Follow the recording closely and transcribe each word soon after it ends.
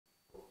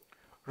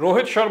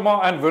Rohit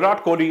Sharma and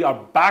Virat Kohli are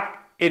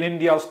back in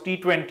India's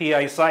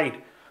T20I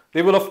side.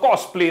 They will of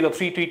course play the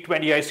 3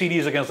 T20I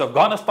series against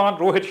Afghanistan.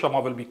 Rohit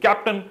Sharma will be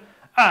captain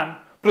and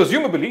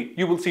presumably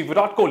you will see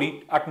Virat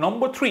Kohli at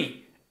number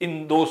 3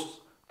 in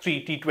those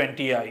 3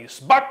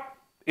 T20Is. But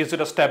is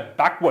it a step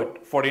backward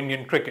for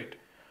Indian cricket?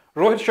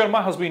 Rohit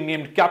Sharma has been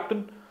named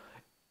captain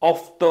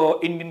of the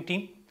Indian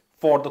team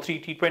for the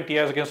 3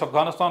 T20Is against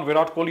Afghanistan.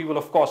 Virat Kohli will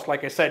of course,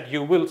 like I said,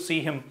 you will see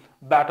him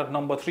bat at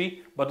number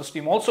 3. But this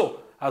team also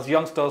has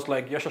youngsters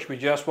like Yashasvi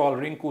Jaiswal,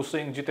 Rinku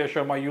Singh, Jitesh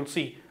Sharma. You'll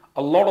see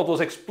a lot of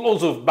those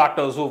explosive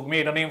batters who've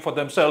made a name for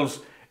themselves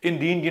in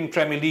the Indian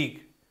Premier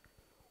League.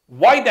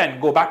 Why then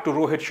go back to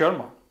Rohit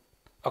Sharma?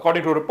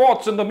 According to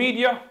reports in the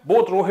media,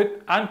 both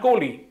Rohit and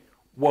Kohli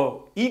were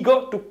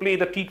eager to play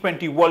the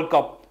T20 World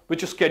Cup,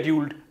 which is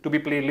scheduled to be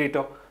played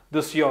later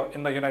this year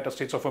in the United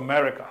States of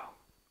America.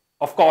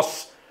 Of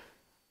course,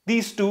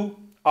 these two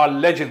are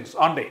legends,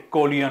 aren't they?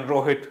 Kohli and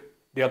Rohit.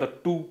 They are the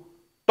two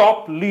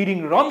top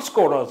leading run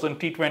scorers in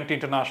T20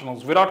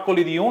 internationals. Virat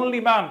Kohli, the only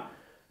man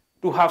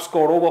to have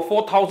scored over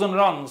 4,000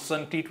 runs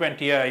in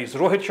T20Is.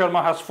 Rohit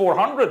Sharma has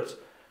 400s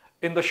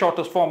in the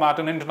shortest format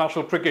in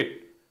international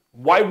cricket.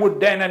 Why would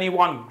then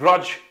anyone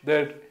grudge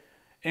their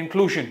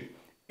inclusion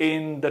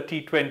in the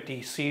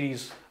T20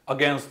 series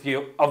against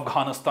the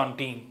Afghanistan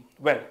team?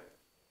 Well,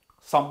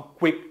 some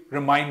quick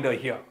reminder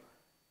here.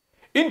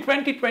 In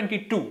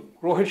 2022,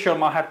 Rohit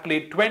Sharma had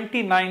played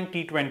 29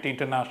 T20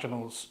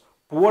 internationals,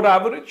 poor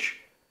average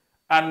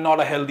and not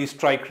a healthy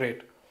strike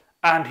rate.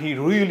 And he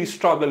really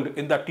struggled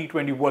in that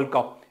T20 World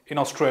Cup in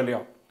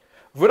Australia.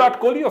 Virat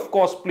Kohli, of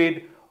course,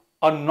 played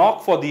a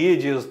knock for the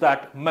ages.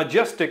 That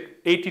majestic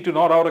 82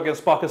 not out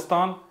against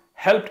Pakistan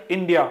helped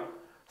India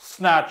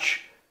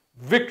snatch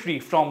victory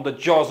from the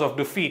jaws of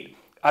defeat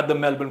at the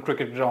Melbourne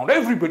Cricket Ground.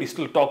 Everybody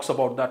still talks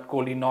about that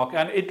Kohli knock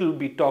and it will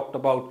be talked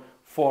about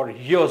for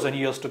years and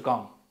years to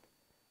come.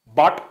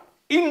 But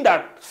in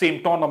that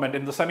same tournament,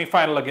 in the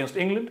semi-final against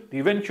England, the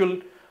eventual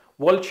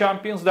world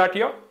champions that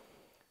year,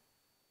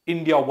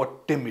 India were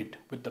timid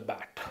with the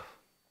bat.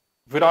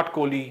 Virat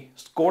Kohli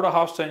scored a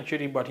half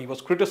century, but he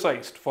was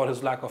criticized for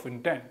his lack of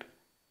intent.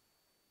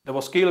 There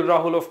was KL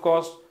Rahul, of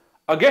course,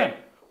 again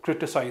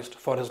criticized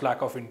for his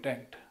lack of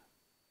intent.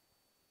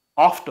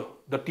 After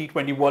the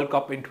T20 World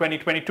Cup in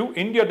 2022,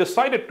 India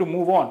decided to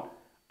move on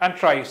and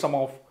try some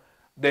of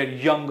their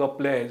younger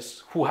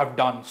players who have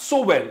done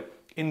so well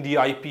in the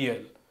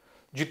IPL.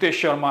 Jitesh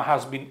Sharma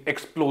has been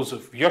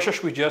explosive.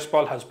 Yashasvi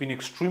Jaiswal has been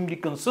extremely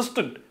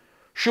consistent.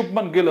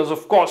 Shubman Gill has,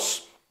 of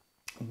course,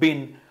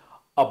 been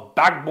a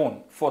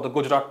backbone for the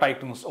Gujarat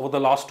Titans over the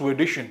last 2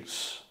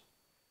 editions.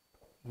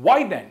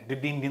 Why then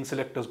did the Indian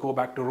selectors go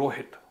back to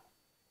Rohit?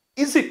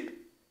 Is it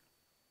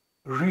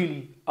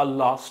really a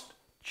last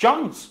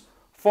chance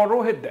for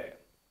Rohit there?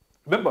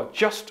 Remember,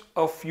 just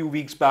a few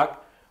weeks back,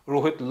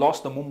 Rohit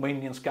lost the Mumbai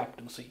Indians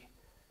captaincy.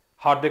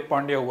 Hardik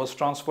Pandya, who was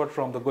transferred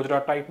from the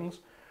Gujarat Titans,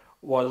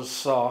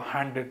 was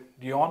handed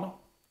the honour.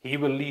 He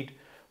will lead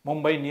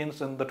Mumbai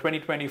Indians in the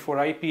 2024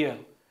 IPL.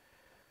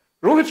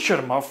 Rohit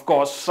Sharma, of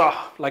course,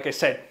 like I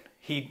said,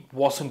 he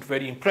wasn't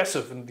very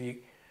impressive in the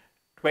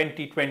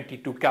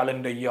 2022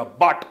 calendar year.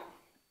 But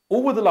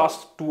over the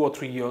last 2 or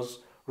 3 years,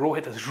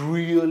 Rohit has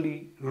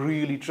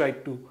really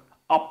tried to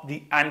up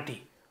the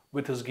ante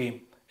with his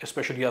game,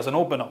 especially as an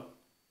opener.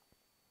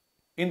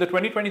 In the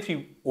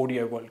 2023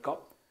 ODI World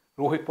Cup,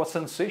 Rohit was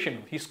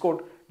sensational. He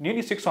scored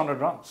nearly 600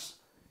 runs.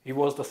 He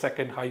was the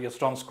second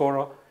highest run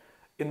scorer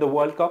in the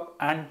World Cup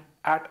and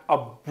at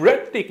a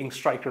breathtaking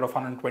strike rate of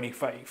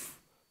 125.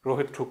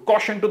 Rohit threw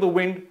caution to the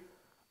wind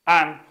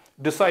and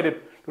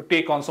decided to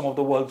take on some of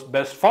the world's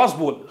best fast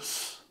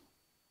bowlers.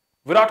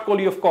 Virat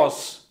Kohli, of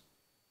course,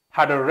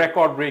 had a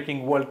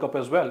record-breaking World Cup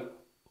as well.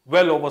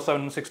 Well over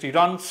 760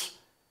 runs.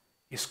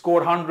 He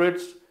scored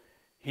hundreds.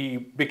 He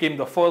became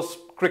the first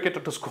cricketer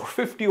to score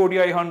 50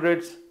 ODI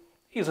hundreds.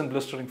 He's in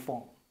blistering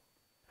form.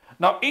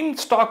 Now, in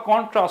stark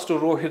contrast to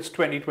Rohit's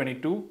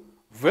 2022,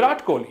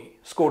 Virat Kohli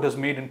scored his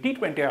maiden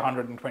T20I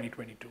 100 in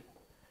 2022.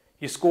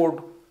 He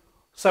scored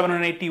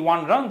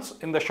 781 runs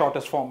in the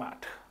shortest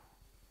format.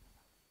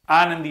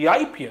 And in the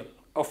IPL,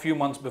 a few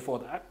months before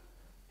that,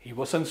 he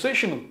was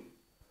sensational.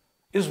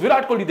 Is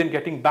Virat Kohli then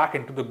getting back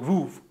into the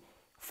groove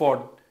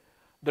for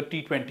the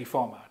T20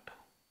 format?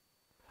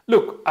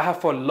 Look, I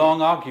have for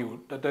long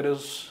argued that there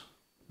is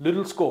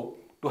little scope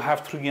to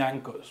have 3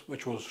 anchors,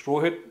 which was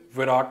Rohit,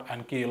 Virat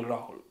and KL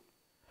Rahul.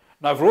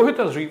 Now, if Rohit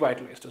has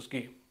revitalized his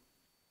game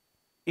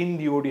in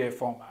the ODI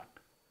format,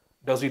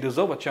 does he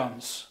deserve a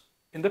chance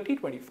in the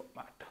T20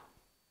 format?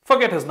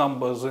 Forget his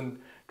numbers in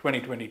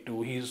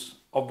 2022. He's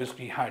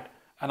obviously had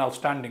an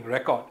outstanding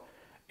record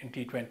in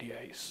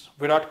T20Is.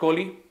 Virat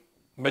Kohli,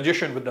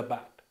 magician with the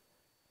bat.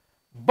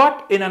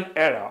 But in an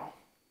era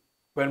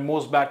when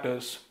most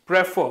batters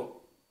prefer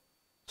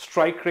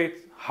strike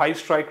rates, high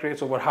strike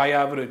rates over high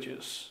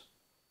averages,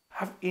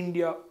 have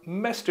India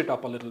messed it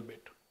up a little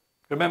bit?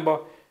 Remember,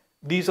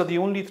 these are the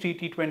only 3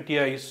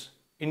 T20Is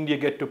India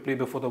get to play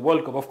before the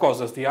World Cup. Of course,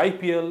 there's the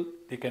IPL.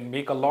 They can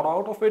make a lot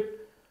out of it.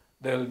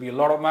 There will be a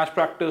lot of match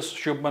practice.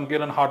 Shubman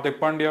Gill and Hardik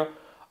Pandya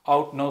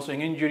out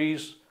nursing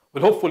injuries,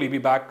 will hopefully be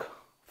back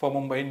for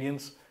Mumbai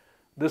Indians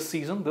this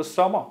season, this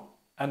summer,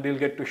 and they'll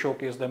get to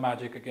showcase their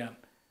magic again.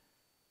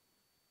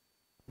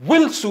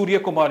 Will Surya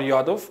Kumar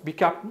Yadav be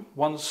captain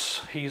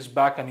once he's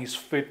back and he's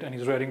fit and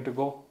he's ready to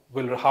go?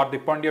 Will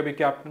Hardik Pandya be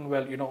captain?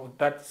 Well,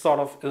 that sort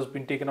of has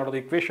been taken out of the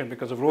equation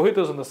because if Rohit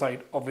is on the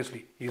side,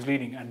 obviously he's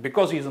leading. And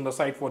because he's on the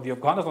side for the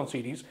Afghanistan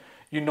series,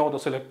 the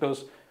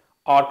selectors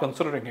are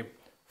considering him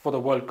for the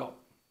World Cup.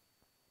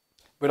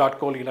 Virat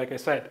Kohli, like I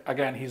said,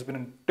 again, he's been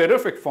in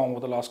terrific form over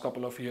the last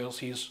couple of years.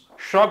 He's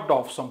shrugged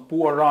off some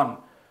poor run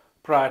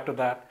prior to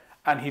that,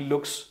 and he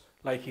looks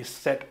like he's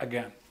set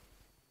again.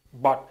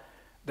 But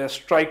their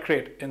strike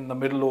rate in the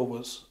middle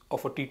overs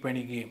of a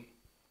T20 game,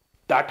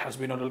 that has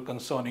been a little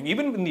concerning.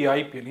 Even in the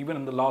IPL, even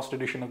in the last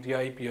edition of the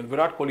IPL,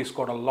 Virat Kohli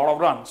scored a lot of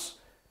runs.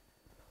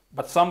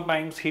 But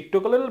sometimes he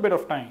took a little bit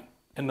of time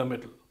in the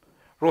middle.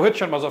 Rohit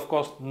Sharma has, of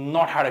course,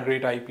 not had a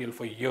great IPL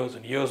for years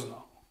and years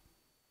now.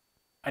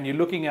 And you're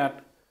looking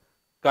at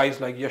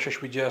guys like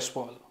Yashasvi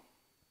Jaiswal,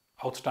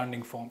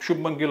 outstanding form.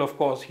 Shubman Gill, of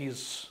course,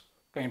 he's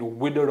kind of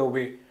withered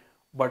away.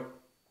 But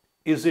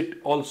is it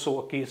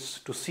also a case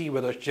to see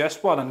whether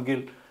Jaiswal and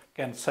Gill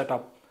can set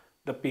up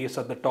the pace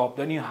at the top?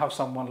 Then you have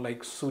someone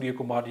like Surya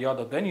Kumar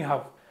Yadav. Then you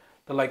have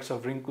the likes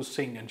of Rinku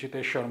Singh and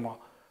Jitesh Sharma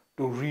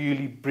to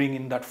really bring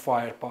in that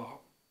firepower.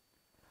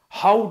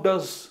 How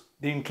does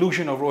the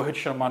inclusion of Rohit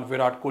Sharma and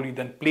Virat Kohli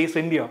then place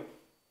India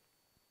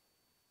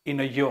in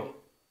a year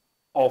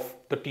of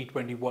the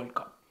T20 World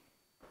Cup?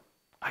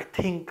 I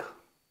think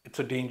it's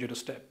a dangerous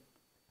step.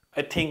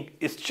 I think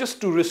it's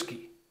just too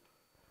risky.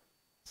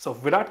 So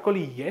Virat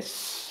Kohli,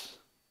 yes.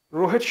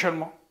 Rohit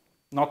Sharma,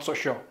 not so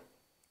sure.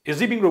 Is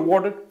he being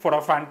rewarded for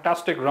a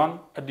fantastic run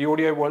at the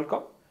ODI World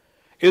Cup?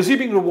 Is he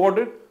being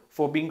rewarded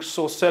for being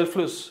so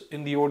selfless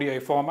in the ODI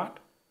format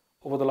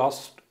over the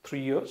last 3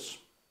 years?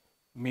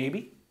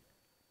 Maybe.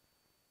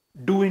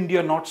 Do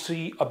India not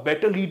see a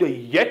better leader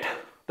yet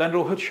than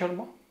Rohit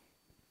Sharma?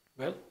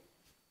 Well,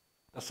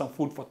 that's some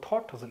food for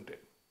thought, isn't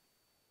it?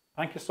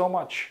 Thank you so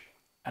much.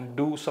 And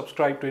do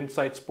subscribe to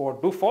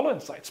InsideSport. Do follow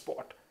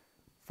InsideSport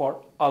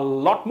for a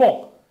lot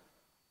more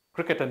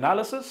cricket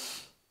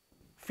analysis,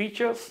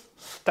 features,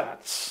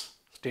 stats.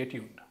 Stay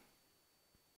tuned.